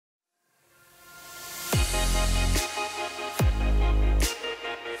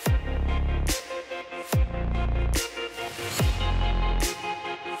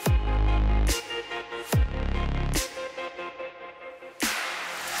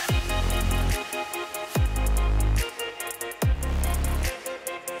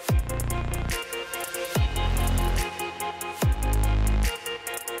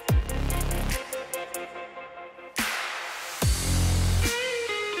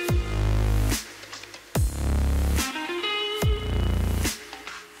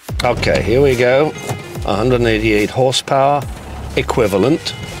Okay, here we go. 188 horsepower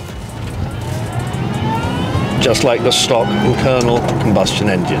equivalent. Just like the stock internal combustion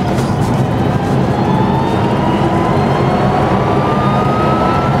engine.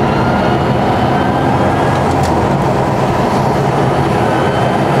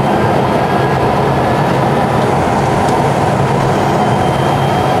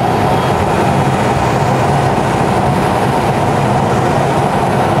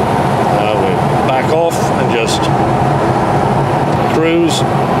 Cruise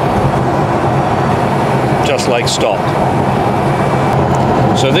just like stock.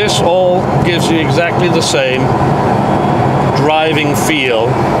 So this all gives you exactly the same driving feel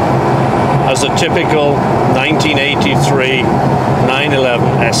as a typical 1983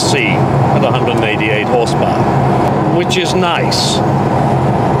 911 SC at 188 horsepower, which is nice.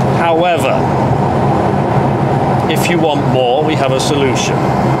 However, if you want more, we have a solution,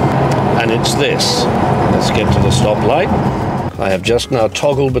 and it's this. Let's get to the stoplight. I have just now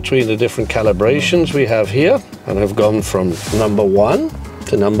toggled between the different calibrations we have here, and I've gone from number 1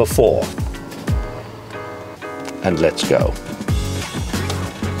 to number 4. And let's go.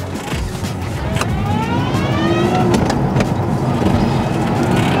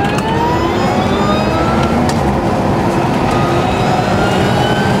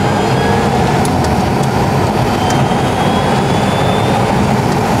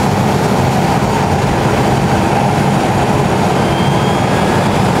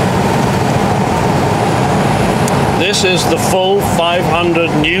 This is the full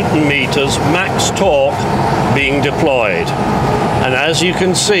 500 Newton meters max torque being deployed. And as you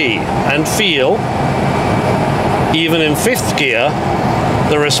can see and feel, even in 5th gear,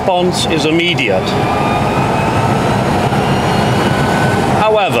 the response is immediate.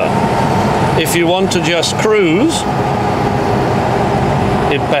 However, if you want to just cruise,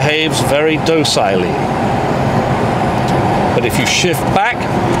 it behaves very docilely. But if you shift back,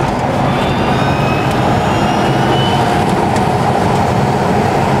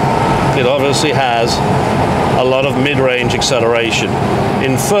 it obviously has a lot of mid-range acceleration.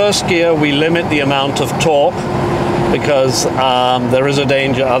 In 1st gear, we limit the amount of torque because there is a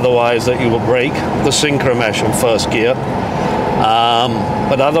danger otherwise that you will break the synchro mesh in 1st gear.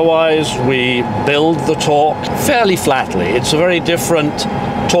 But otherwise, we build the torque fairly flatly. It's a very different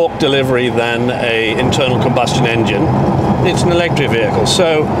torque delivery than an internal combustion engine. It's an electric vehicle,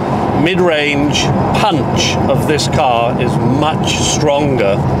 so mid-range punch of this car is much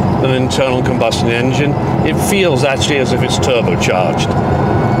stronger than an internal combustion engine. It feels actually as if it's turbocharged.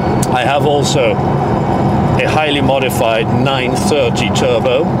 I have also a highly modified 930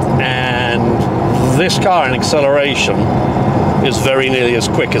 turbo, and this car in acceleration is very nearly as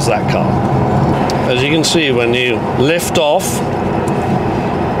quick as that car. As you can see, when you lift off,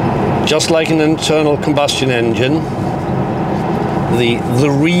 just like an internal combustion engine, the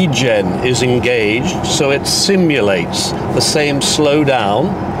regen is engaged, so it simulates the same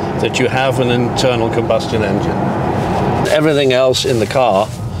slowdown that you have an internal combustion engine. Everything else in the car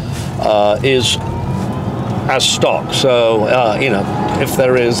is as stock. So, you know, if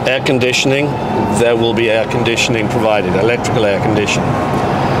there is air conditioning, there will be air conditioning provided, electrical air conditioning.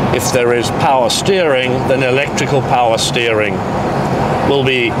 If there is power steering, then electrical power steering will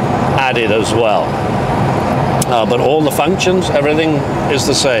be added as well. But all the functions, everything is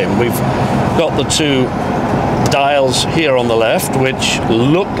the same. We've got the 2 dials here on the left, which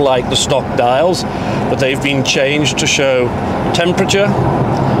look like the stock dials, but they've been changed to show temperature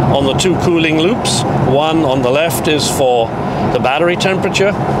on the 2 cooling loops. One on the left is for the battery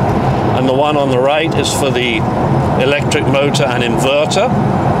temperature, and the one on the right is for the electric motor and inverter.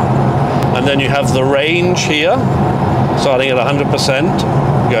 And then you have the range here, starting at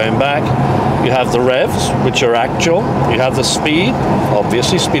 100%, going back. You have the revs, which are actual. You have the speed,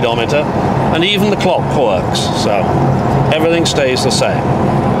 obviously speedometer, and even the clock works. So everything stays the same.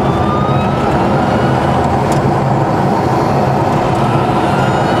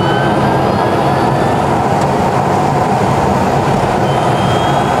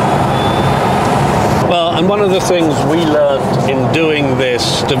 Well, and one of the things we learned in doing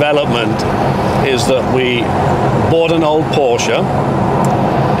this development is that we bought an old Porsche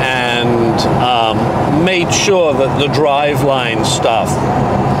and made sure that the driveline stuff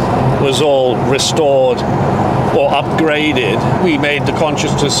was all restored or upgraded. We made the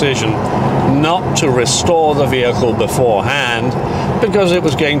conscious decision not to restore the vehicle beforehand because it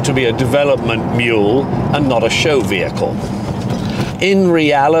was going to be a development mule and not a show vehicle. In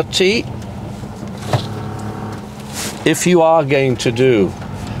reality, if you are going to do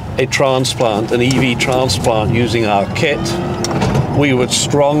a transplant, an EV transplant using our kit, we would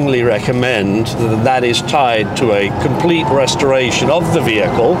strongly recommend that that is tied to a complete restoration of the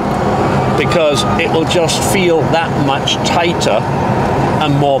vehicle, because it will just feel that much tighter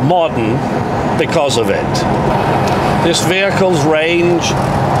and more modern because of it. This vehicle's range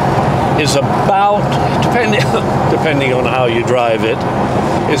is about, depending on how you drive it,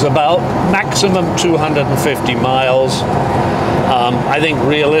 is about maximum 250 miles. I think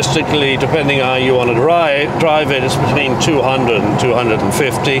realistically, depending on how you want to drive it, it's between 200 and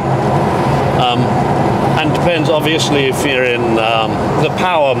 250. And depends, obviously, if you're in the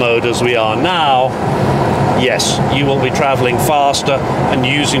power mode as we are now, yes, you will be traveling faster and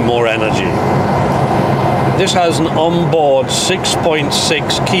using more energy. This has an onboard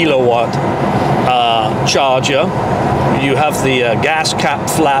 6.6 kilowatt charger. You have the gas cap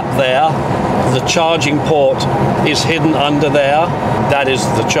flap there. The charging port is hidden under there. That is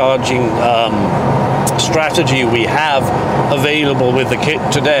the charging strategy we have available with the kit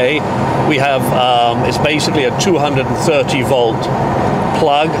today. We have, it's basically a 230 volt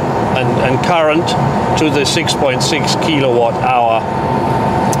plug and current to the 6.6 kilowatt hour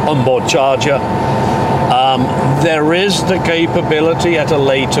onboard charger. There is the capability at a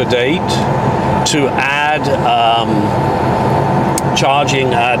later date to add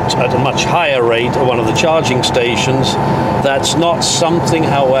charging at a much higher rate at one of the charging stations. That's not something,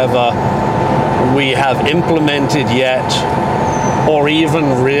 however, we have implemented yet or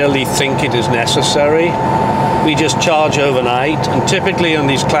even really think it is necessary. We just charge overnight, and typically on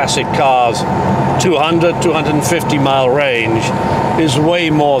these classic cars, 200, 250 mile range is way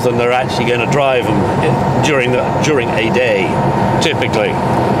more than they're actually going to drive them during a day, typically.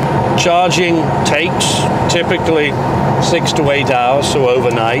 Charging takes typically 6 to 8 hours, so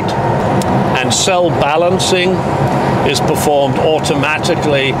overnight, and cell balancing is performed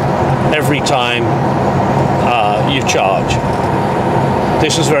automatically every time you charge.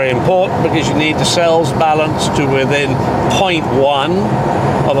 This is very important because you need the cells balanced to within 0.1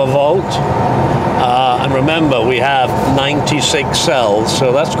 of a volt. And remember, we have 96 cells,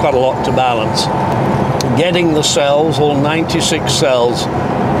 so that's quite a lot to balance. Getting the cells, all 96 cells,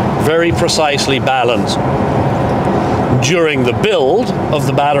 very precisely balanced during the build of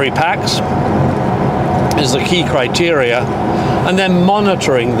the battery packs is the key criteria, and then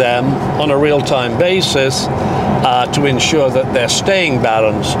monitoring them on a real-time basis to ensure that they're staying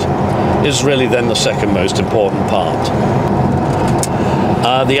balanced is really then the second most important part.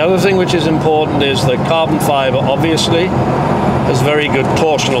 The other thing which is important is that carbon fiber obviously has very good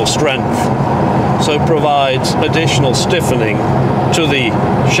torsional strength, so provides additional stiffening to the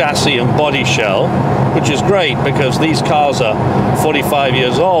chassis and body shell, which is great because these cars are 45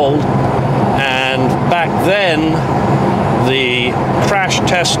 years old, and back then the crash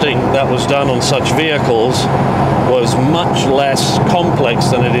testing that was done on such vehicles was much less complex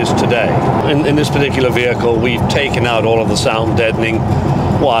than it is today. In this particular vehicle, we've taken out all of the sound deadening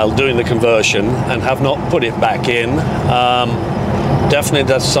while doing the conversion and have not put it back in. Definitely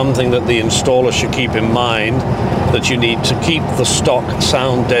that's something that the installer should keep in mind, that you need to keep the stock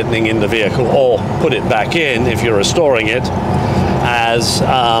sound deadening in the vehicle or put it back in if you're restoring it, as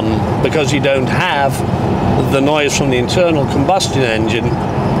because you don't have the noise from the internal combustion engine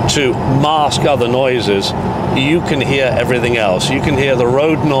to mask other noises. You can hear everything else. You can hear the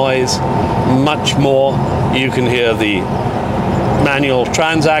road noise much more. You can hear the manual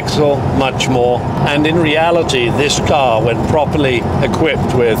transaxle much more. And in reality, this car, when properly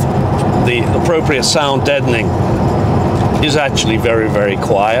equipped with the appropriate sound deadening, is actually very, very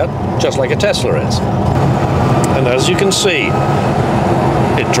quiet, just like a Tesla is. And as you can see,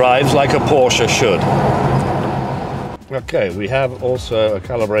 it drives like a Porsche should. Okay, we have also a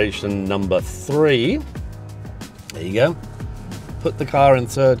calibration number 3. There you go. Put the car in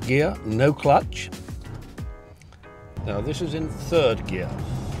third gear, no clutch. Now this is in third gear.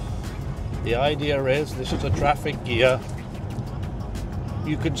 The idea is this is a traffic gear.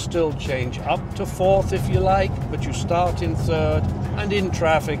 You could still change up to fourth if you like, but you start in third, and in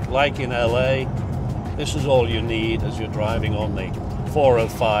traffic, like in LA, this is all you need as you're driving on the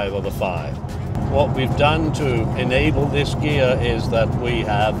 405 or the 5. What we've done to enable this gear is that we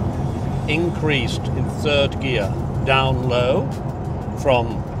have increased in third gear down low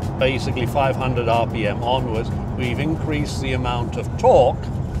from basically 500 RPM onwards. We've increased the amount of torque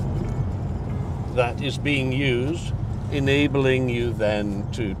that is being used, enabling you then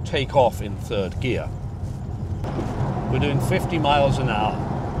to take off in third gear. We're doing 50 miles an hour.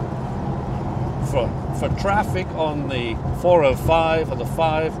 For traffic on the 405 or the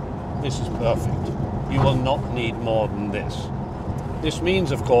 5, this is perfect. You will not need more than this. This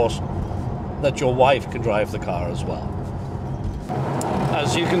means, of course, that your wife can drive the car as well.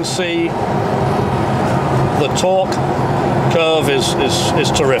 As you can see, the torque curve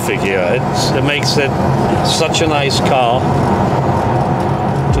is terrific here. It makes it such a nice car.